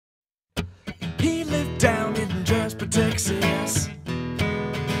He lived down in Jasper, Texas,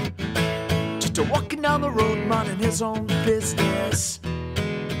 just a walking down the road, minding his own business.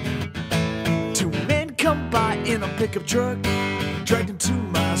 Two men come by in a pickup truck, dragged him 2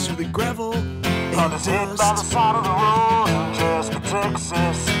 miles through the gravel and his head by the side of the road in Jasper,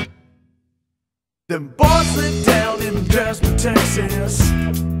 Texas. Them boys lived down in Jasper, Texas.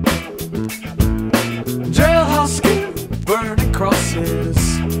 Jailhouse skin, burning crosses.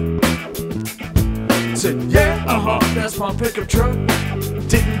 Said, yeah, that's my pickup truck.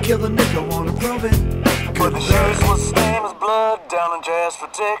 Didn't kill a nigga, wanna prove it. But the sheriff was stained his blood down in Jasper,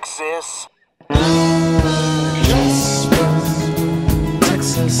 Texas. Jasper,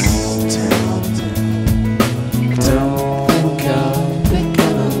 Texas town. Don't think I'll be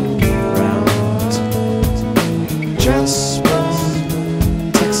coming around. Jasper,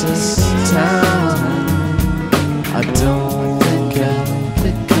 Texas town. I don't think I'll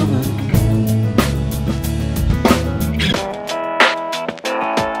be coming.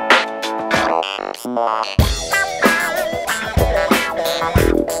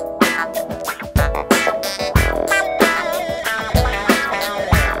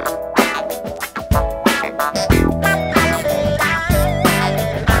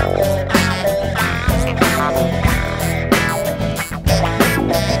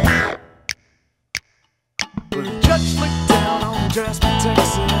 Well, the judge looked down on Jasper,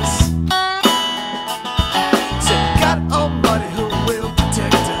 Texas. Said, God Almighty, who will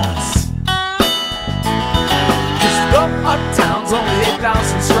protect us? 'Cause though our town's only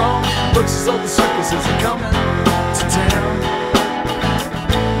 8,000 strong, looks as though the circuses are coming to town.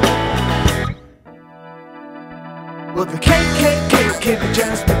 Well, the KKK came to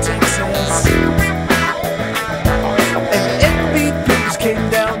Jasper, Texas, and the NBPs came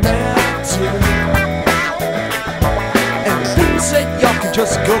down there too. Said y'all can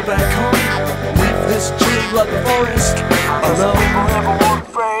just go back home, leave this jewel of the forest alone. People never want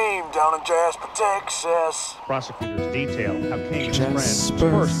fame down in Jasper, Texas. Prosecutors detail how King and his friends Jasper,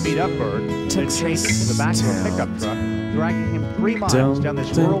 first beat up Bird, then Texas chased him to the back of a pickup truck, dragging him 3 miles down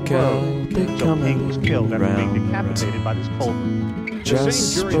this rural road until King was killed after being decapitated by this culprit. The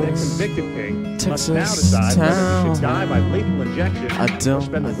same jury that convicted King must now decide whether he should die by lethal injection or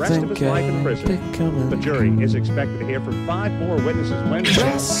spend the rest of his life in prison. The jury is expected to hear from 5 more witnesses Wednesday.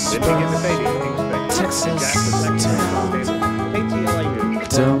 Then begin debating King's fate. Texas Jasper, Texas. KTLA News.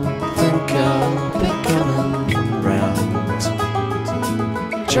 Don't think I'll be coming round.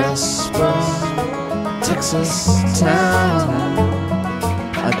 Jasper, Texas town.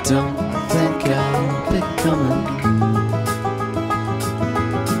 I don't think I'll be coming.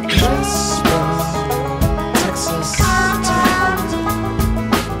 Jasper, Texas town.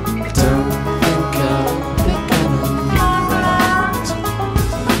 Don't think I'll be coming round.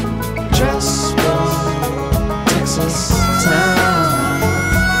 Jasper.